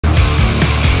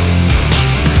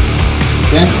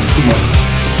Okay? 2 more.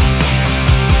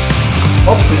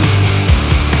 Hop.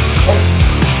 Hop.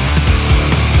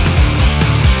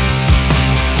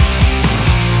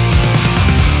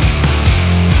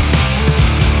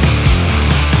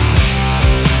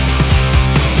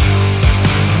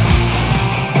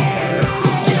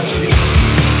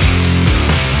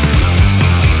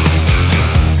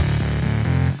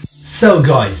 So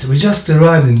guys, we just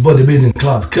arrived in bodybuilding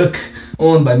club Cook,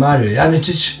 owned by Mario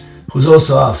Jarnecic, who's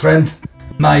also our friend.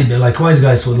 Maybe, like wise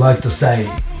guys would like to say,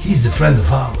 he's a friend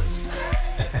of ours.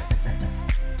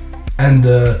 And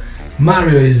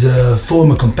Mario is a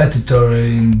former competitor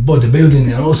in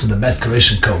bodybuilding and also the best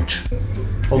Croatian coach.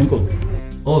 Old school.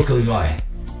 Old school guy.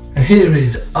 And here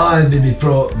is IFBB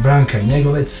Pro Branka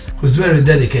Njegovec, who's very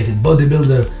dedicated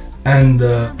bodybuilder and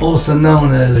also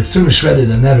known as extremely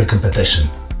shredded in every competition.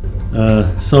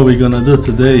 So we're gonna do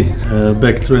today a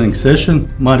back training session.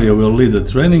 Mario will lead the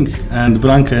training and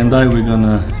Branka and I we're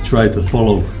gonna try to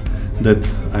follow that.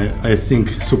 I think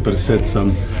superset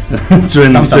some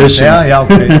training session. Yeah,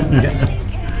 okay.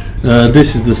 Yeah.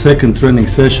 This is the second training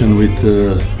session with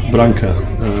Branka,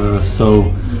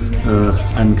 so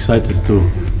I'm excited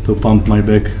to pump my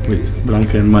back with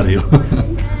Branka and Mario.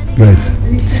 Great.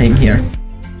 Same here.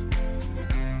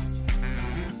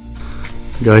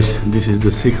 Guys, this is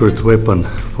the secret weapon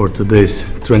for today's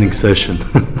training session.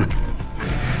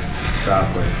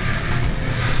 Tako je.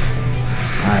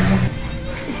 Ajmo.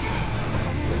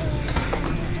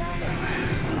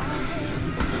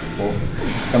 Oh.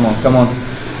 Come on, come on.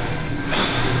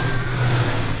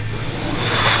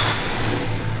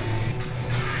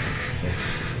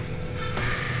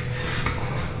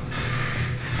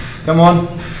 Come on.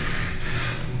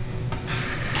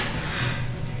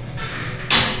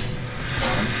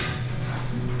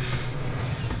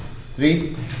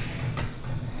 Three.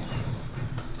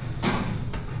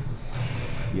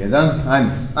 Jedan.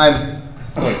 Ajmo.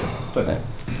 To je.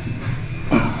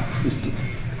 Isto.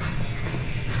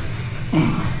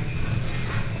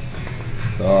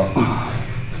 To.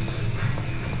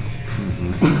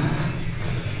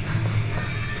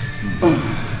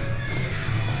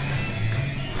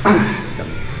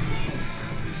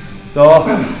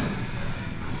 To.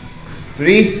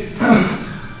 3.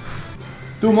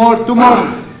 2 more. To.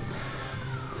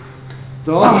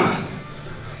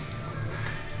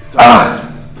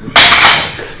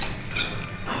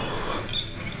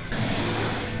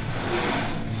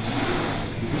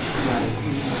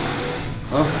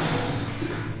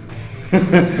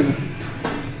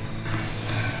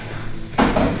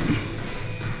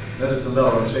 That sam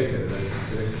dao shaker.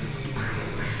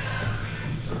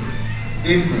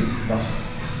 Stisni.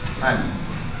 Ajmo.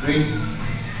 3.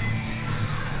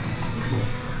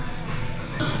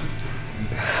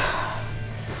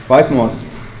 5 more.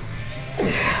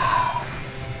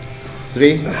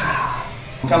 3.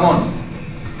 Come on.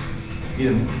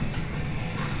 Idemo.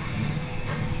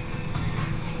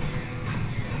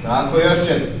 Tako, još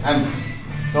 4. Ajmo.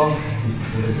 To.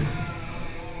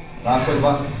 Tako,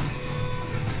 2.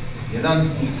 1.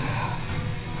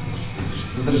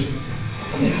 Zadrži.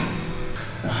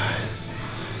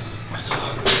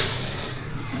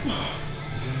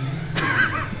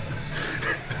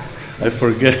 I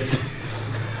forget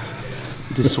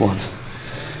this one.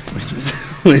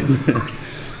 Wait.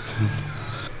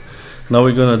 Now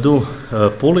we're gonna do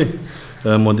pulley,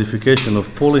 modification of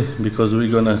pulley, because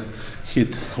we're gonna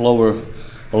hit lower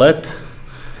lat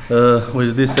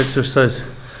with this exercise,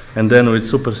 and then with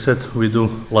superset we do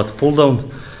lat pull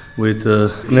down with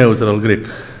neutral grip.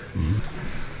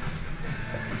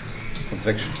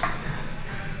 Contraction.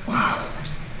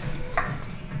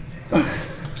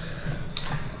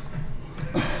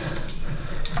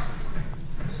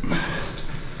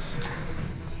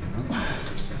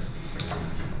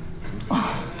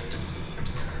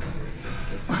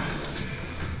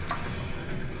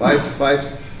 Five.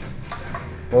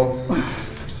 4.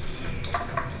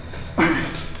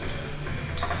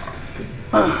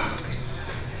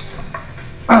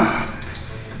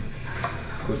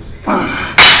 Good.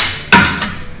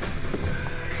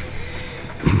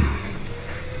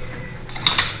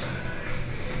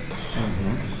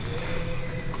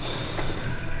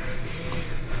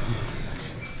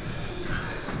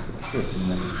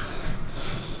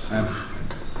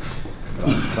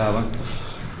 1. Prava.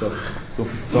 To.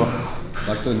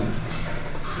 Tako je.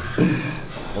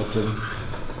 Od 7.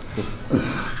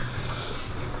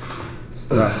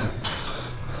 Strah.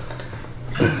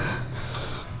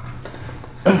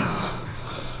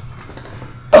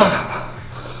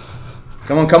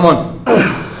 Come on.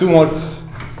 2 more.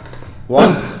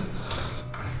 1.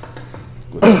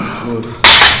 Good.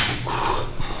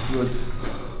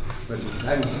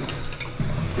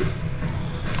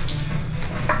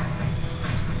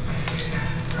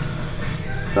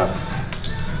 Stop.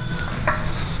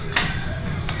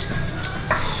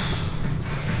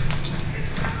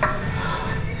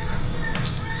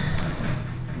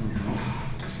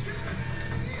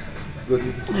 Good.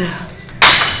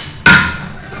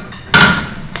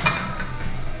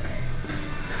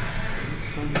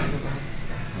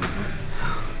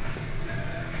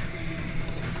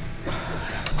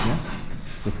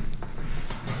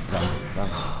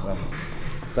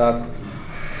 Так.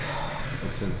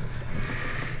 That's it.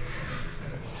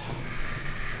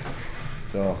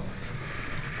 So.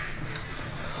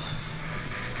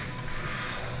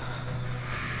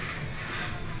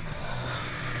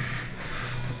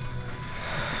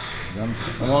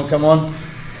 Come on, come on.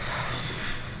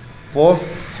 4,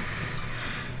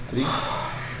 3,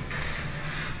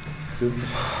 2,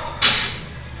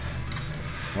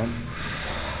 1.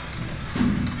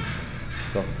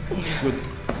 Stop. Good.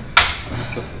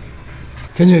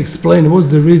 Can you explain what's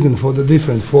the reason for the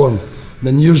different form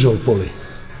than usual pulley?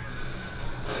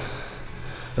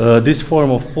 This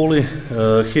form of pulley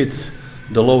hits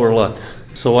the lower lat,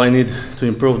 so I need to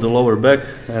improve the lower back,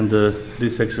 and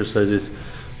this exercise is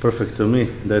perfect to me.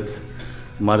 That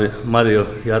Mario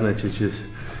Jarnecic is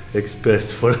expert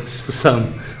for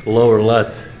some lower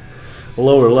lat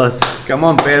Come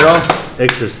on, Pedro.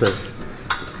 exercise.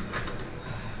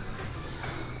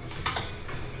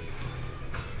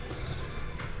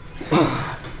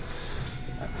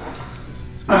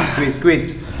 Squeeze,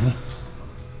 squeeze.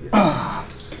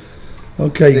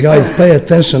 Okay, guys, pay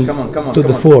attention to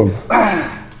the form.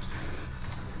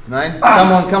 9.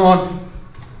 Come on, come on.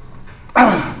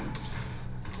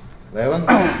 11.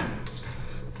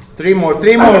 3 more,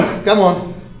 3 more. Come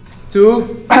on.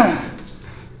 2,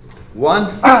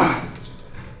 1.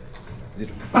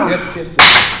 0. Yes, yes,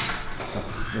 yes.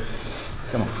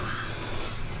 Come on.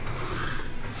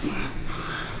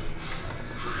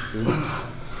 2.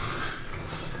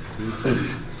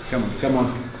 Come on, come on.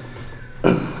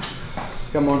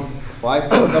 Come on. 5.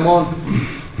 Come on.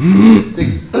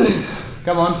 6.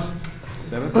 Come on.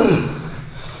 7.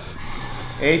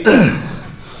 8.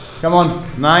 Come on.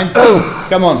 9.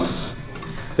 Come on.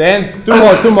 10. 2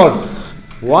 more. 2 more.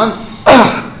 1.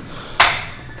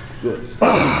 Good.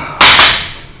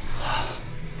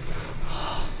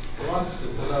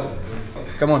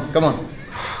 Come on. Come on.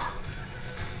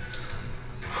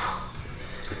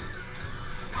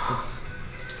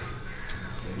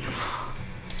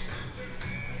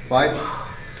 5,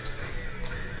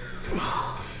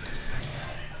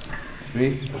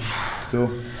 3,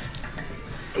 2.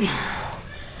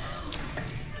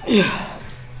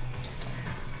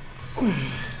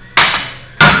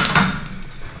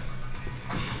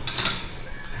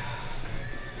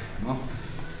 No.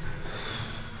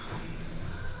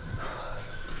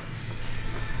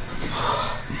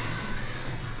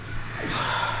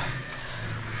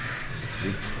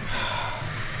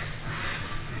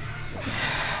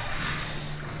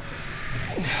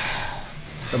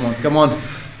 Come on, come on.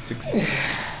 6,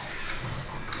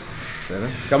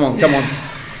 7. Come on, come on.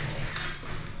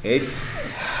 8.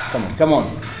 Come on, come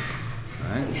on.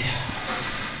 9.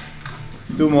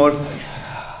 2 more.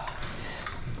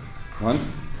 1.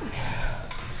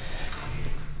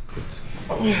 Good.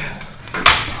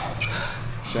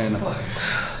 Shayna.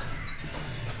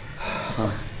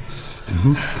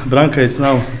 Branka is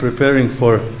now preparing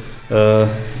for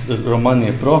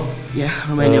Romania Pro. Yeah,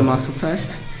 Romania Muscle Fest.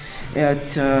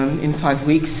 It's in 5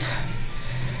 weeks,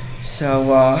 so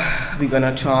we're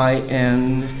gonna try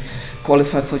and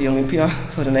qualify for the Olympia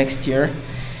for the next year,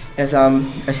 as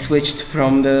I switched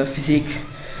from the physique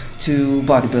to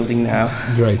bodybuilding now.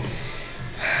 Great.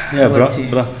 Yeah,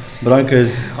 Branka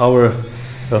is our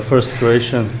first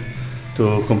creation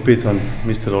to compete on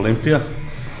Mr. Olympia,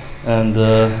 and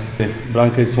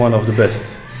Branka is one of the best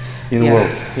in the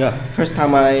world. Yeah. First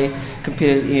time I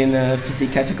competed in a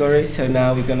physique category, so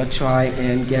now we're gonna try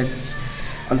and get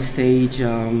on the stage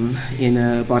in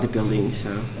bodybuilding, so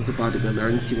as a bodybuilder,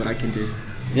 and see what I can do.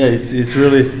 Yeah, it's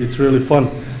really fun.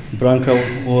 Branka,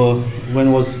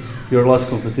 when was your last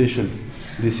competition?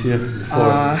 This year?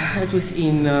 Before? It was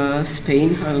in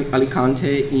Spain,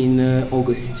 Alicante, in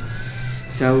August.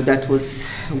 So that was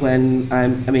when I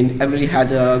really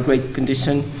had a great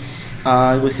condition.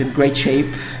 It was in great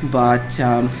shape, but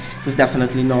it was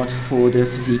definitely not for the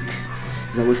physique.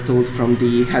 As I was told from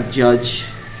the head judge,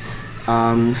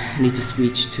 need to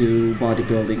switch to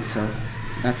bodybuilding, so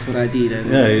that's what I did.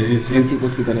 And yeah, let's see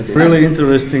what we're gonna do. Really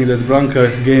interesting that Branka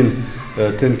gained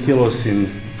 10 kilos in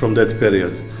from that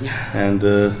period. Yeah. And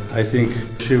I think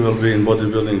she will be in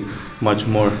bodybuilding much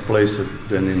more placed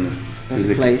than in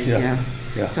physique. Place,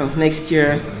 Yeah. So next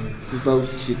year we both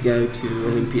should go to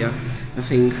Olympia. I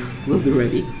think we'll be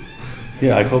ready.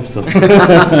 Yeah, I hope so.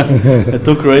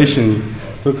 To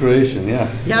Croatian, yeah.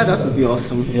 Yeah, that would be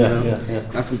awesome. Yeah, you know. yeah.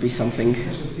 That would be something,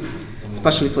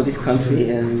 especially for this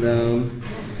country and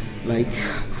like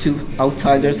two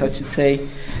outsiders, I should say,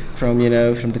 from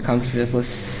from the country that was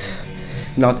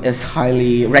not as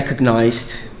highly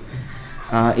recognized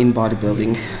in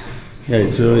bodybuilding. Yeah,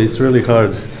 it's really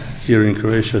hard here in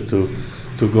Croatia to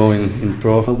go in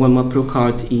pro. Won my pro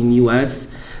card in US,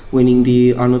 winning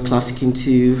the Arnold Classic in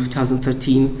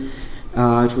 2013.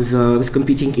 It was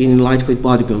competing in lightweight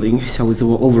bodybuilding, so I was the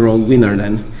overall winner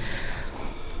then.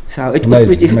 So it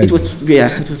was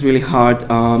really hard.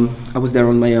 I was there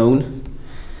on my own,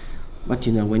 but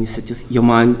when you set your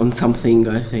mind on something,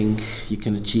 I think you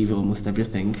can achieve almost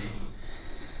everything.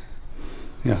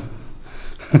 Yeah.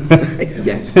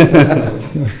 Yeah.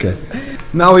 Okay.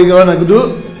 Now we're gonna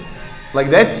do like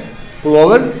that, pull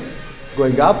over,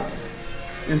 going up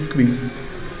and squeeze.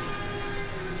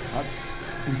 Up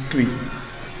and squeeze.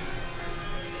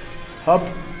 Up.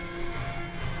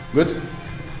 Good.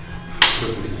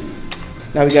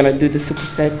 Now we're gonna do the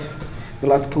superset, the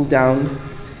lat pull down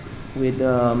with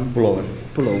Pull over.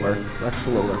 pull over. Lat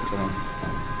pull over. Come on.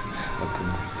 Up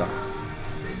and down.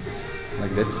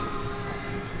 Like that.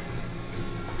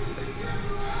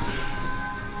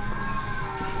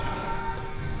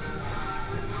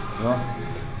 No.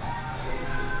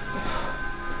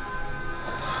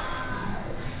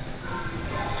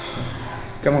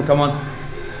 Come on.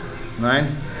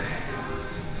 9.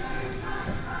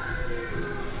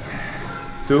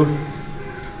 2.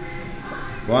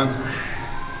 1.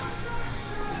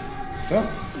 Go.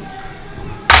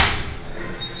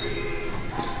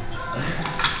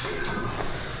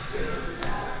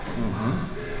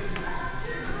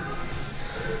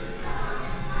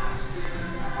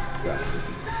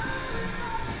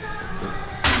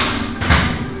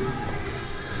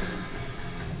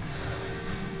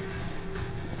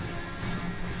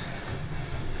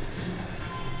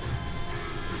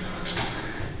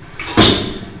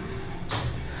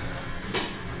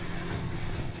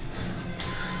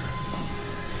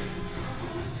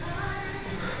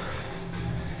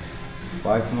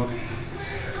 Five more.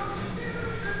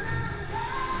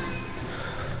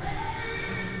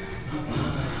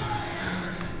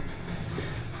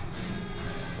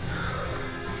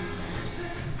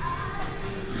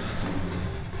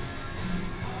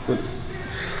 Good.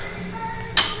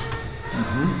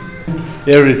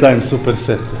 Every time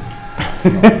superset.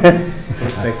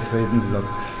 Perfect straighten this up.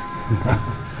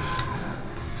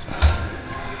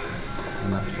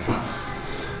 Enough.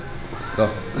 Go.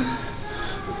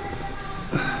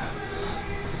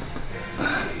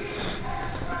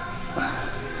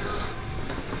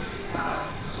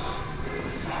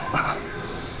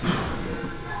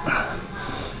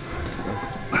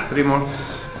 Three more.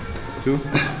 2.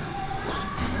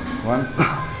 1.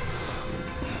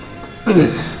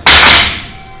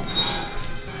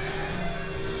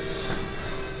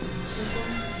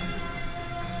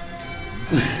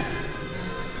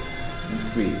 And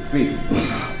squeeze.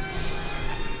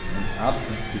 And up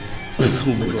and squeeze.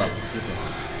 Little up.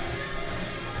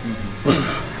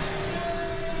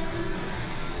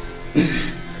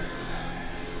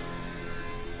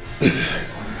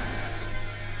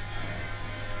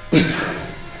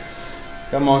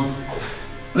 Come on.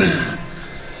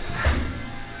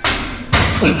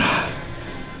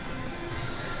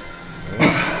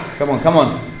 Come on.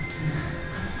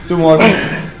 2 more.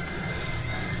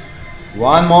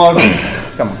 1 more.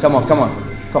 Come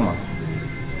on.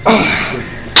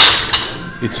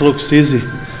 It looks easy,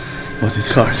 but it's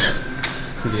hard.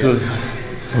 It's really hard.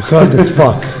 Hard as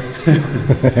fuck.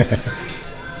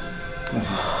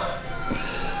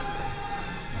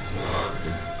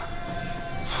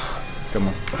 Come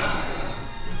on.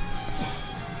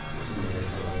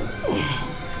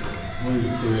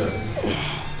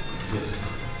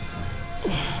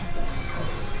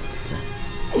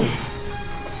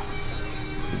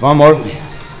 One more.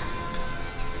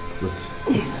 Good.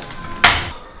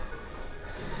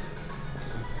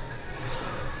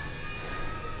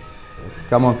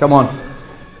 Come on.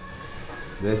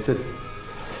 That's it.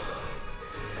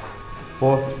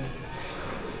 4.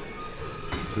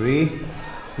 3.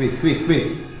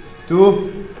 Squeeze.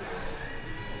 2.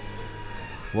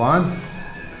 1.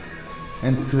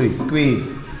 And 3. Squeeze.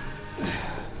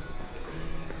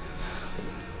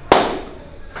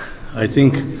 I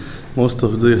think most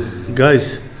of the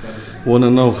guys want to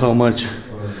know how much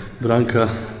Branka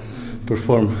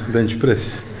perform bench press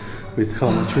with how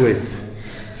much weight.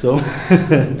 So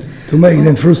To make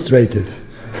them frustrated.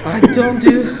 I don't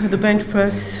do the bench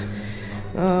press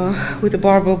with the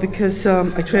barbell because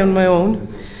I train on my own,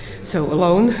 so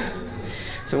alone.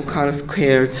 So I'm kind of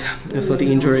scared for the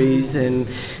injuries and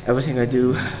everything I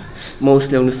do,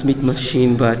 mostly on the Smith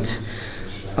machine, but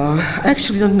I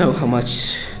actually don't know how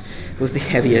much was the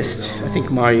heaviest. I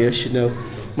think Mario should know.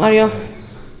 Mario?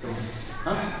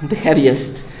 The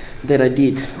heaviest that I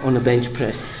did on a bench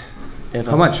press ever.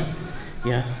 How much?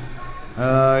 Yeah.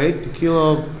 80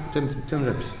 kilo, 10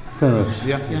 reps. 10 reps.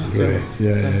 Yeah. Great.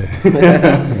 Yeah.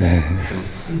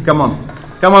 Come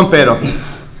on, Pero.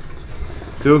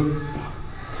 2,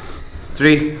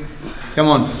 3, come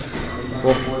on.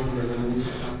 4,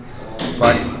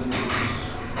 5,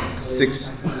 6,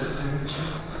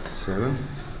 7,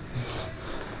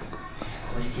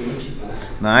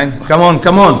 9. Come on.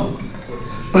 Come on.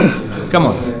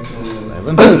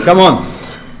 11.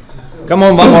 Come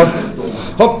on, one more.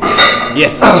 Hop.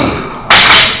 Yes.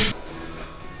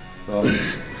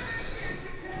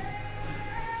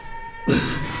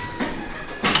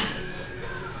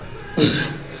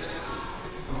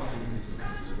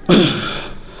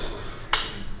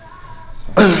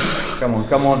 Come on.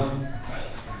 Come on.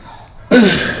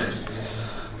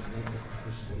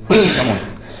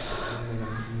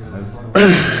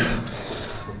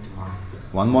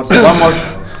 One more.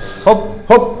 Hop.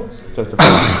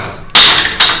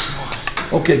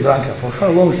 Okay, Branka, for how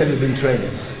long have you been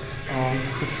training?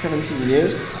 For 17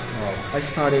 years. I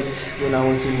started when I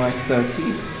was in my 30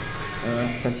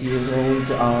 years old.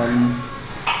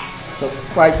 So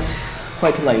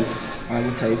quite late, I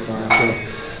would say,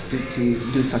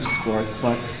 to do such a sport.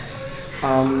 But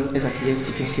as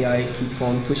you can see, I keep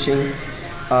on pushing.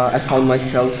 I found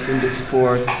myself in the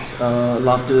sport,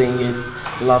 love doing it,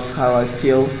 love how I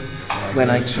feel when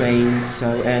I train.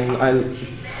 So, and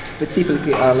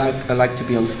specifically, I like to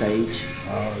be on stage.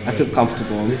 I feel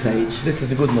comfortable on stage. This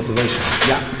is a good motivation.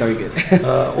 Yeah, very good.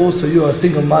 Also, you are a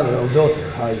single mother of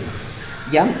daughter, are you?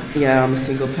 Yeah, I'm a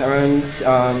single parent.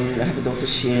 I have a daughter.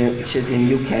 She's in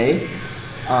UK.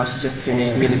 She just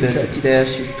finished university there.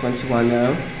 She's 21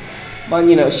 now.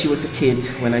 But she was a kid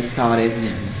when I started.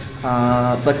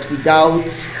 But without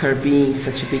her being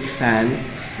such a big fan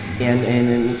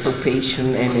and so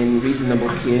patient and reasonable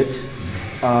kid,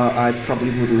 I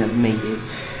probably wouldn't have made it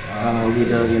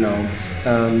with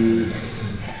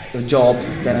a job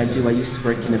that I do. I used to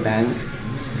work in a bank.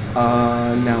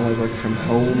 Now I work from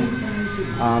home.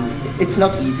 It's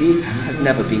not easy. It has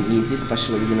never been easy,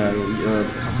 especially how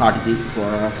hard it is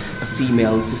for a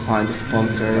female to find a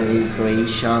sponsor in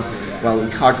Croatia. Well,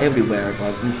 it's hard everywhere,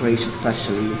 but in Croatia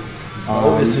especially.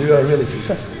 Obviously, you are really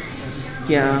successful.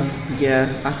 Yeah.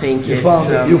 I think you found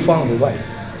the way.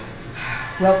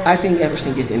 Well, I think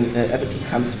everything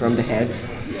comes from the head,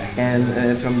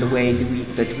 and from the way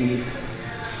that we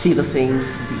see the things,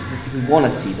 that we want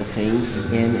to see the things,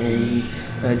 and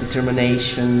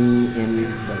determination, and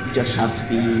you just have to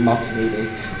be motivated.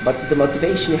 But the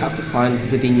motivation you have to find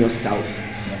within yourself.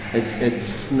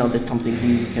 It's not that something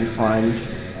you can find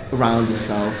around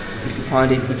yourself. If you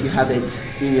find it, if you have it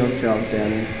in yourself,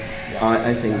 then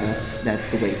I think that's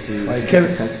the way to be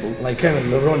successful. Like Kevin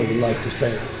Leroni would like to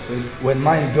say, when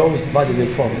mind goes, body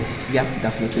will follow. Yeah,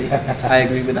 definitely. I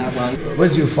agree with that one. Where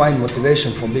do you find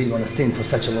motivation from being on a scene for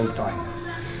such a long time?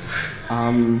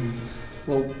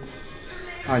 Well,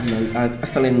 I don't know. I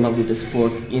fell in love with the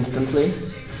sport instantly.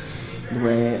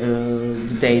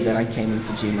 The day that I came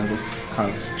into gym, I was kind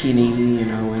of skinny,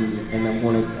 and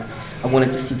I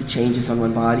wanted to see the changes on my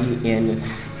body, and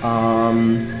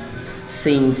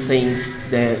seeing things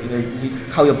that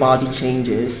how your body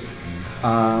changes,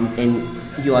 and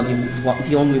you are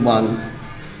the only one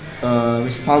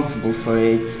responsible for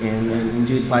it, and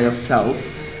do it by yourself.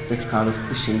 That's kind of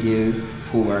pushing you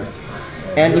forward.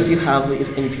 And if you have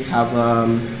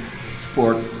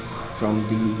support from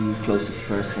the closest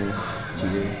persons to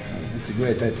you. It's a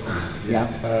great idea. Yeah.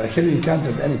 Have you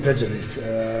encountered any prejudice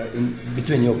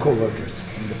between your co-workers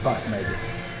in the past, maybe?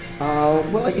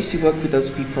 Well, I used to work with those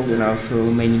people, for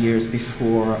many years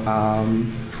before.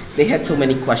 They had so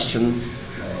many questions,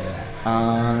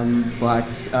 but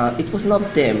it was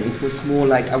not them. It was more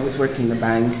like I was working in the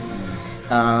bank,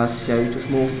 so it was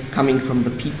more coming from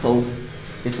the people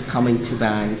that were coming to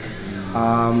bank.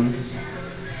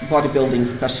 Bodybuilding,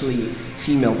 especially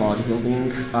female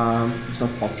bodybuilding, was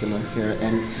not popular here,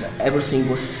 and everything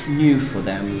was new for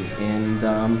them. And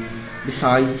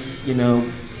besides,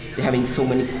 having so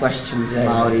many questions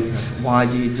about it. Why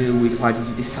do you do it? Why did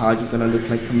you decide you're gonna look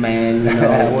like a man?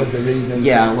 What's the reason?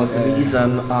 Yeah, what's the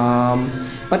reason?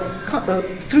 But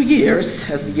 3 years,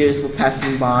 as the years were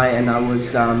passing by, and I was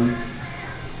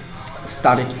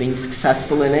started being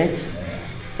successful in it,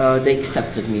 they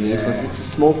accepted me. It's a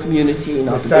small community,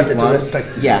 not a big started to one.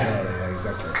 respect you. Yeah.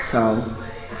 Exactly. So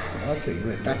Okay,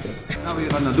 great. that's it. Now we're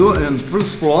gonna do on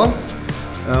first floor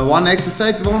one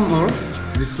exercise, one more.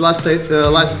 This last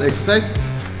exercise,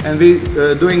 and we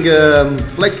doing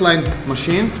flex line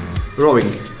machine rowing.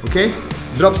 Okay,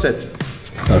 drop set.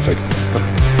 Perfect.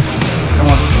 Come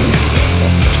on.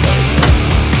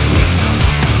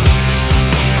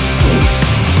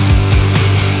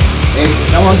 8,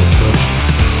 come on.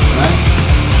 9,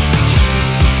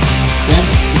 10,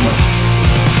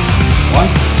 1.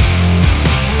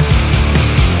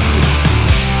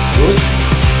 Good.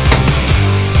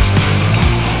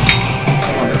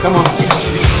 Come on. 2, 3,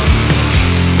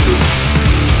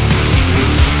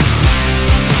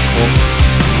 4,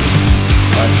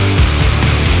 5,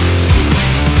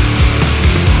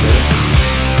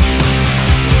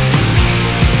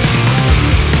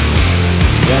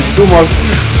 7. 2 more.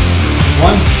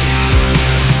 1.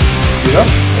 0.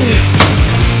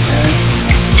 And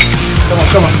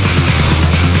come on.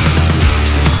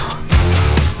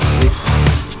 3,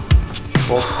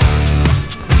 4.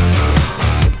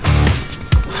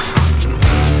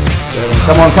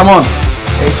 7. Come on.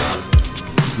 8,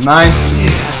 9,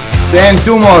 10.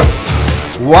 2 more.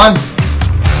 1.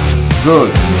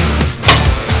 Good.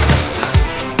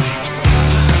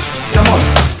 Come on.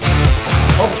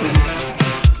 Up.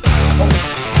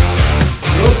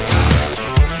 Good.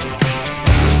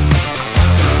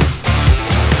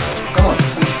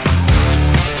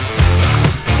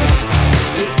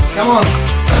 Come on. Come on.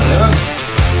 7.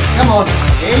 Come on.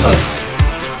 8.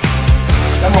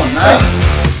 Come on. 9.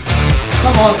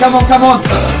 Come on. Come on,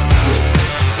 9.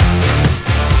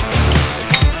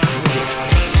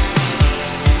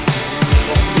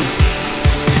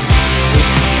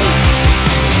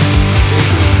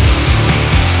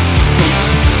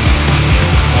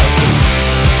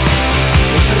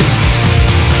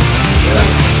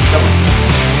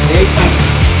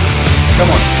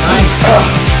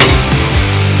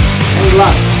 And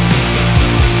last.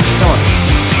 Come on.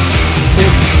 6,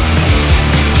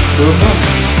 2,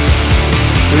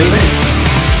 3.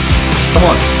 Come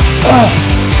on.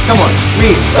 Come on.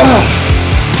 3.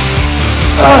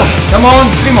 Come on.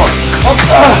 3 more. Hop.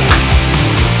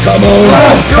 Come on.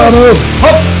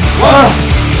 Hop. 1.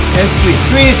 And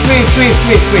squeeze.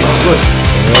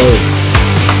 Good.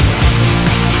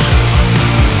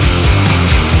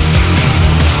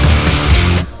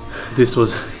 This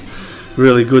was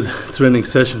really good training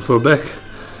session for back.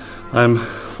 I'm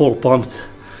full pumped,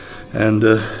 and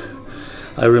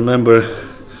I remember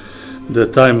the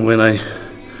time when I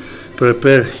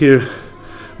prepared here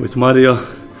with Mario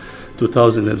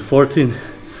 2014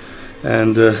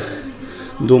 and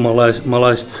do my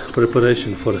last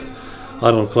preparation for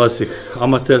Arnold Classic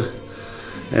Amateur,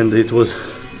 and it was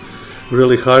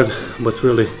really hard but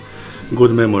really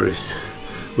good memories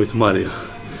with Mario,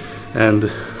 and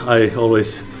I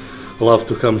always love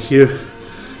to come here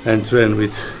and train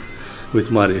with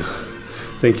Mario.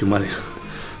 Thank you, Mario.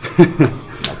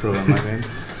 No problem, my man.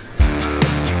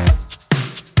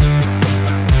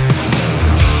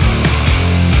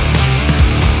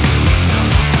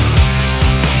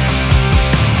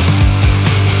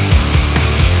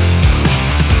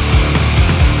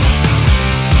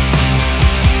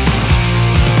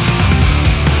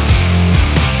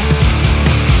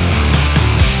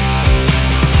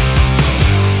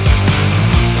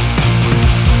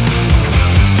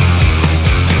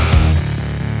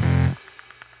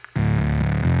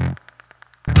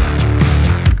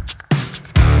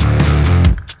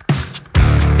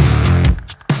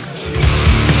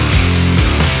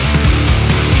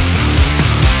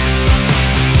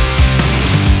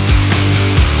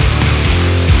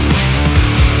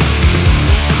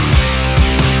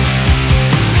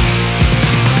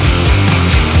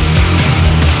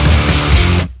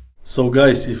 So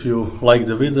guys, if you like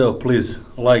the video, please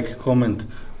like, comment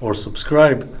or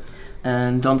subscribe.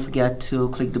 And don't forget to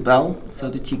click the bell so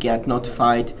that you get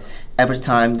notified every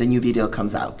time the new video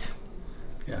comes out.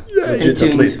 Yeah. Stay Legit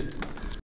tuned. athlete.